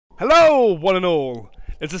Hello, one and all!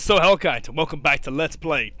 This is So Hellkite, and welcome back to Let's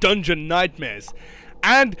Play Dungeon Nightmares.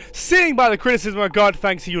 And seeing by the criticism I got,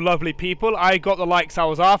 thanks to you lovely people, I got the likes I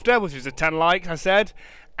was after, which is a 10 likes, I said.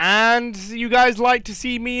 And you guys like to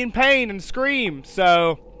see me in pain and scream,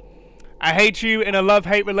 so I hate you in a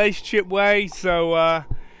love-hate relationship way, so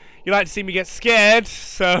you like to see me get scared,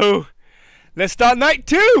 so let's start night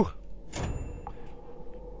 2!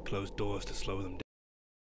 Close doors to slow them down.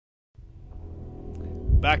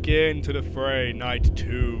 Back into the fray, night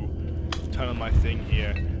 2. Turn on my thing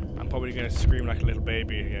here. I'm probably going to scream like a little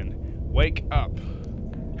baby again. Wake up.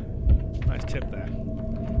 Nice tip there.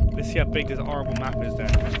 Let's see how big this horrible map is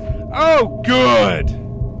there. Oh, good!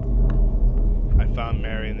 I found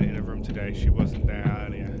Mary in the room today. She wasn't there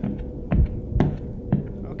earlier.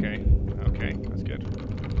 Okay, that's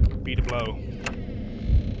good. Beat a blow. I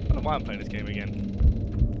don't know why I'm playing this game again.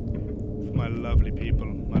 For my lovely people,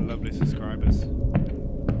 my lovely subscribers.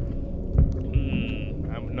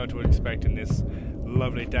 I'm not what to expect in this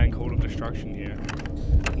lovely dank hall of destruction here.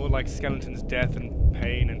 More like skeletons, death and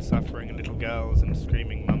pain and suffering and little girls and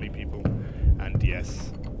screaming mummy people. And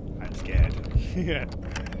yes, I'm scared. Yeah.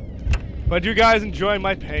 But you guys enjoy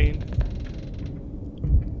my pain.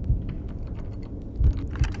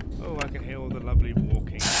 Oh, I can hear all the lovely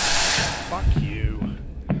walking. Fuck you.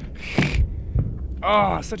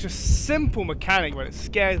 Oh, such a simple mechanic, but it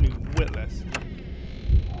scares me witless.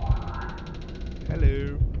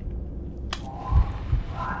 Hello.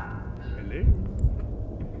 Hello.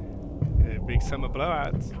 Big summer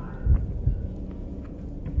blowouts.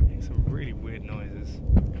 Some really weird noises.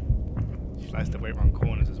 She likes to wait around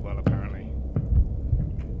corners as well, apparently.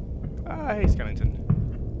 Ah, hey, skeleton.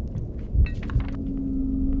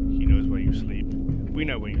 He knows where you sleep. We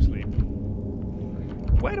know where you sleep.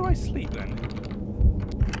 Where do I sleep then?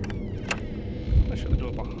 I'll shut the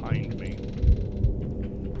door behind me.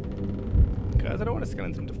 Because I don't want a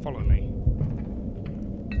skeleton to follow me.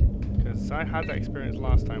 Because I had that experience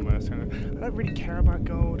last time when I was trying to... I don't really care about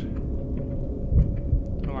gold.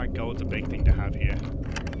 Alright, gold's a big thing to have here.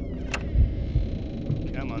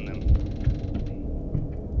 Come on then.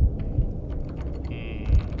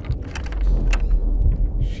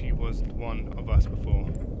 She was one of us before.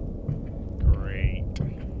 Great.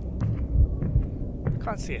 I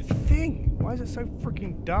can't see a thing. Why is it so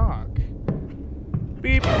freaking dark?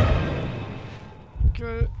 Beep.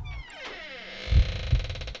 Good.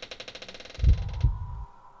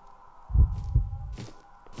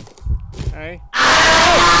 Hey.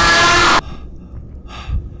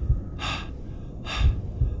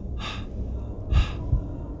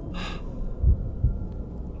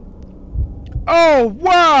 Oh,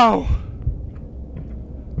 wow!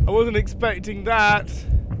 I wasn't expecting that.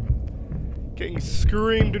 Getting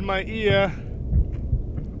screamed in my ear.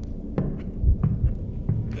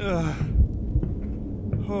 Ugh.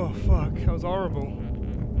 Oh, fuck. That was horrible.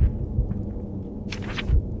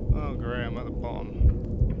 Oh, great. I'm at the bottom.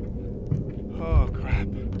 Oh, crap.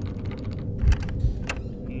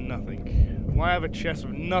 Nothing. Why have a chest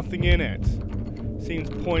with nothing in it? Seems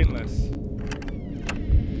pointless.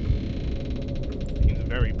 Seems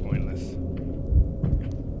very pointless.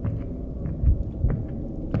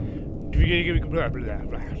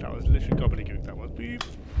 That was literally gobbledygook. That was beep.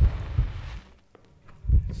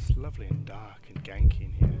 It's lovely and dark and ganky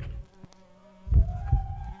in here.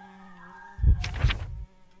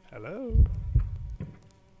 Hello?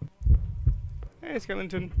 Hey,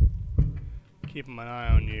 skeleton. Keeping my eye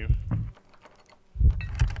on you.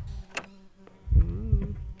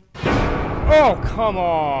 Oh, come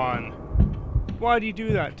on! Why do you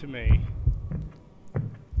do that to me?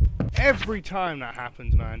 Every time that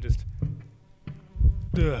happens, man, just...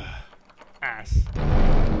 Ugh. Ass.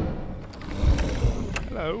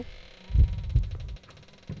 Hello?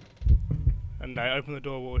 And I opened the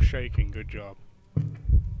door while it was shaking. Good job.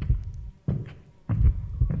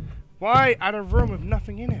 Why out of room with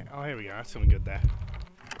nothing in it? Oh, here we go. That's something good there.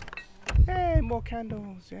 Hey, more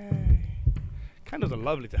candles. Yay. Candles are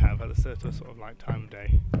lovely to have at a certain sort of like time of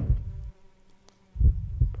day.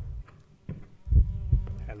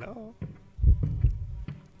 Hello?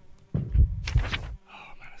 Oh,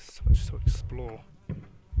 man, there's so much to explore.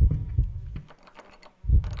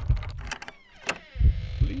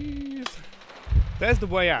 Please. There's the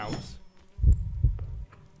way out.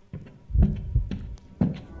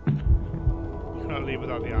 Can't leave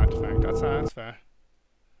without the artifact. That's fair.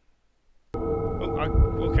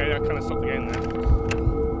 Oh, okay, that kind of stopped the game there.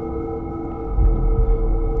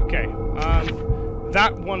 Okay,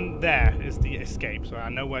 that one there is the escape, so I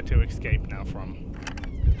know where to escape now from.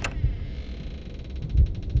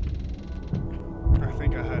 I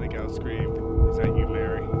think I heard a girl scream. Is that you,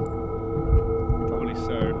 Mary?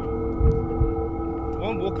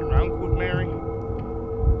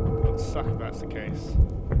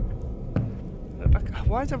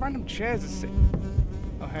 Why is there random chairs that sit?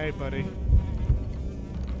 Oh, hey, buddy.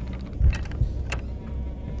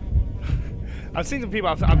 I've seen some people.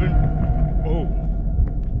 I've been. Oh.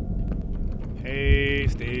 Hey,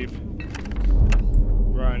 Steve.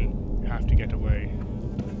 Run. You have to get away.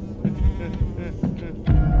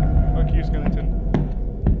 Fuck you, skeleton.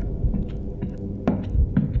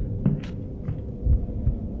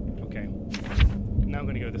 Okay. Now I'm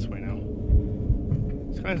gonna go this way now.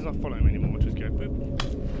 Skeleton's not following me anymore, which is good. Boop.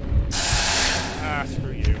 Ah,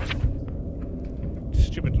 screw you.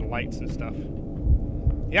 Stupid lights and stuff.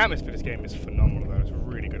 The atmosphere of this game is phenomenal though, it's a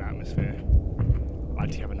really good atmosphere. I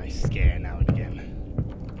like to have a nice scare now and again.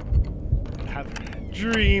 And have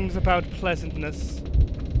dreams about pleasantness.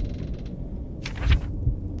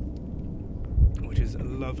 Which is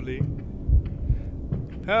lovely.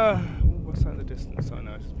 What's that in the distance? Oh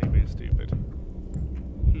no, it's just me being stupid.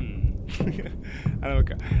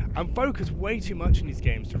 I'm focused way too much in these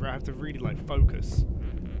games to have to really like focus.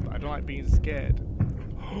 But I don't like being scared.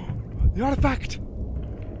 The artifact!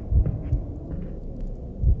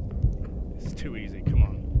 It's too easy, come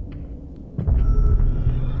on.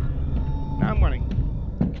 Now I'm running.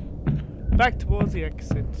 Back towards the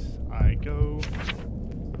exit I go.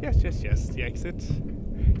 Yes, yes, yes, the exit.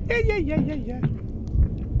 Yeah.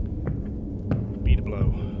 Beat a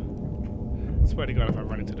blow. I swear to God if I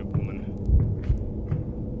run into the woman.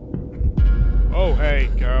 Oh, hey,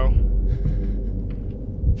 girl.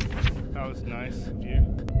 That was nice of you.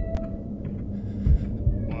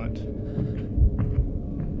 What?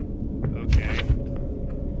 Okay.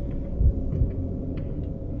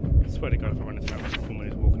 I swear to God if I run into that woman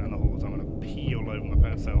who's walking down the halls, I'm gonna pee all over my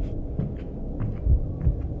myself.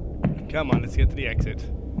 Come on, let's get to the exit.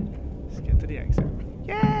 Let's get to the exit.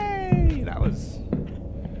 Yay! That was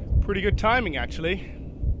pretty good timing, actually.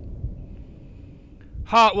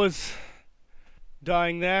 Heart was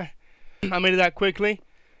dying there. I made it that quickly.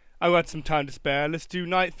 I got some time to spare. Let's do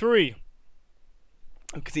night 3.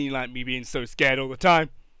 Because you like me being so scared all the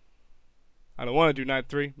time. I don't want to do night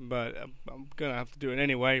 3, but I'm gonna have to do it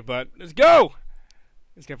anyway. But let's go!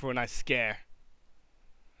 Let's go for a nice scare.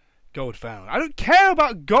 Gold found. I don't care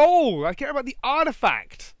about gold! I care about the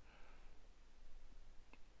artifact!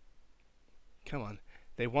 Come on.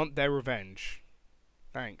 They want their revenge.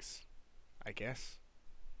 Thanks. I guess.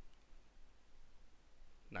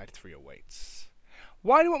 Night 3 awaits.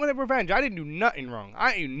 Why do you want their revenge? I didn't do nothing wrong.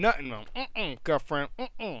 I ain't do nothing wrong. Girlfriend.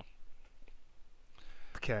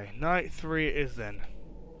 Okay, night 3 is then.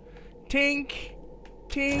 Tink!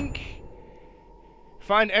 Tink!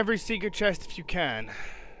 Find every secret chest if you can.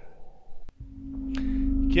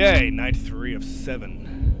 Okay, night 3 of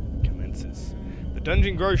 7 commences. The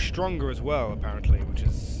dungeon grows stronger as well, apparently, which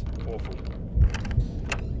is awful.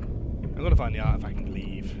 I'm gonna find the artifact and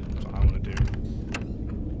leave. That's what I want to do.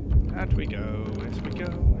 And we go, yes we go,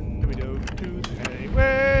 and we go to the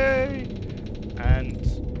highway. And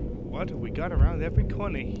what have we got around every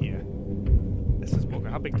corner here? This is walking.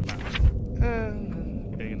 How big is the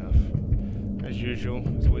map? Big enough. As usual,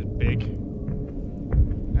 it's always big.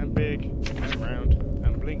 And big, and round,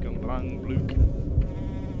 and blink and blang blook.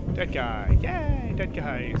 Dead guy. Yay, dead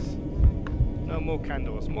guys. No more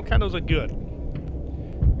candles. More candles are good.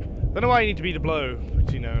 Don't know why you need to beat a blow,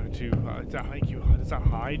 but you know, does that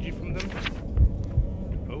hide you from them?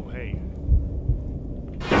 Oh, hey.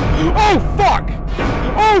 Oh, fuck!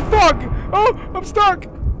 Oh, fuck! Oh, I'm stuck!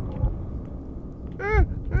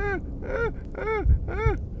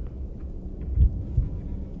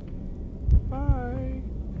 Bye.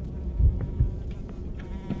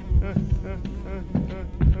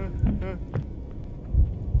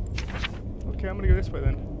 Okay, I'm gonna go this way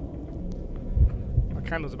then. My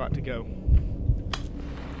candle's about to go.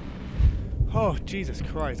 Oh, Jesus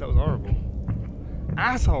Christ, that was horrible.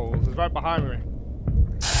 Assholes is right behind me.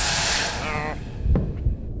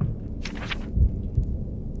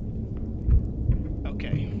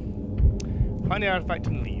 Okay. Find the artifact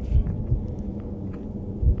and leave.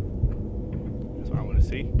 That's what I want to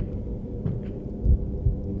see.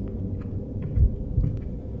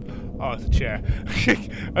 Oh, it's a chair.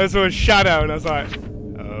 I saw a shadow and I was like,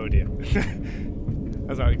 oh dear.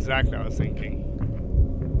 That's not exactly what I was thinking.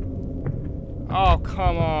 Oh,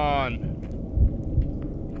 come on.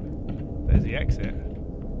 There's the exit.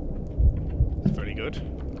 It's very good.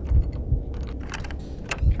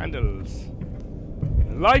 Candles.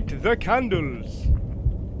 Light the candles.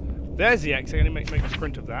 There's the exit. I'm going to make a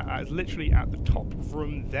print of that. It's literally at the top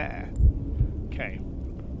room there. Okay.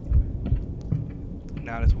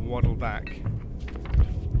 Now let's waddle back.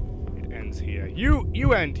 It ends here.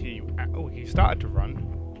 You end here. Oh, he started to run.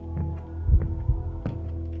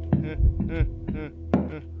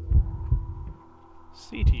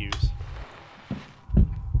 C to use.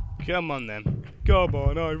 Come on then. Come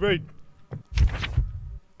on, Irene.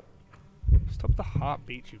 Stop the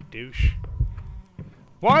heartbeat, you douche.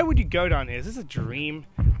 Why would you go down here? Is this a dream?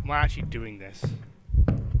 Am I actually doing this?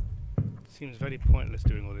 Seems very pointless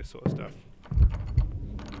doing all this sort of stuff.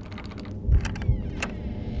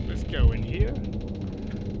 Let's go in here.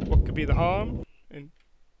 What could be the harm? And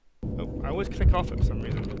oh, I always click off it for some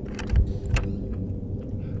reason.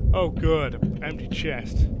 Oh good, empty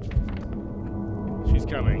chest. She's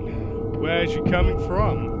coming. Where is she coming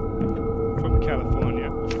from? From California.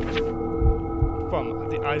 From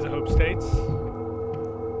the Idaho states.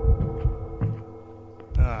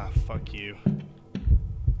 Ah, fuck you.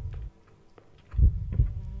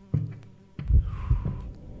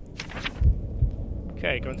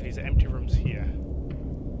 Okay, go into these empty rooms here.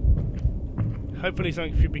 Hopefully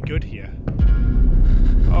something should be good here.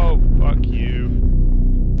 Oh, fuck you.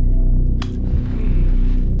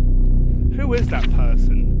 Who is that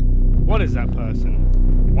person? What is that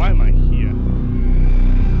person? Why am I here?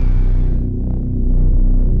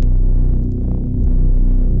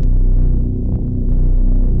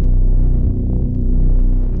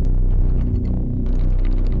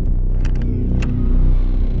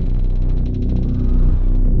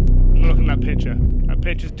 I'm looking at that picture. That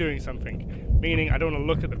picture's doing something. Meaning I don't want to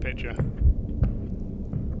look at the picture.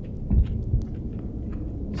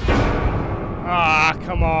 Ah,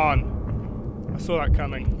 come on. I saw that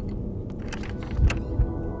coming.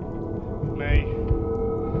 May.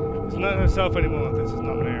 It's not herself anymore. This is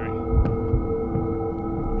not Mary.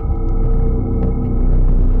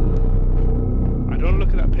 I don't look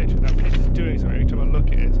at that picture. That picture's doing something every time I look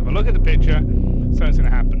at it. So if I look at the picture, something's gonna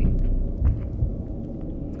happen.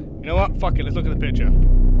 You know what? Fuck it. Let's look at the picture.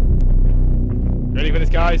 Ready for this,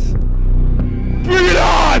 guys? Bring it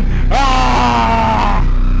on! Ah!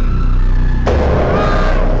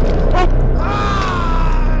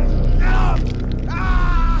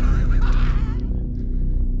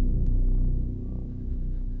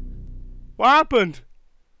 What happened?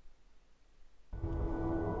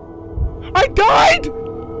 I died!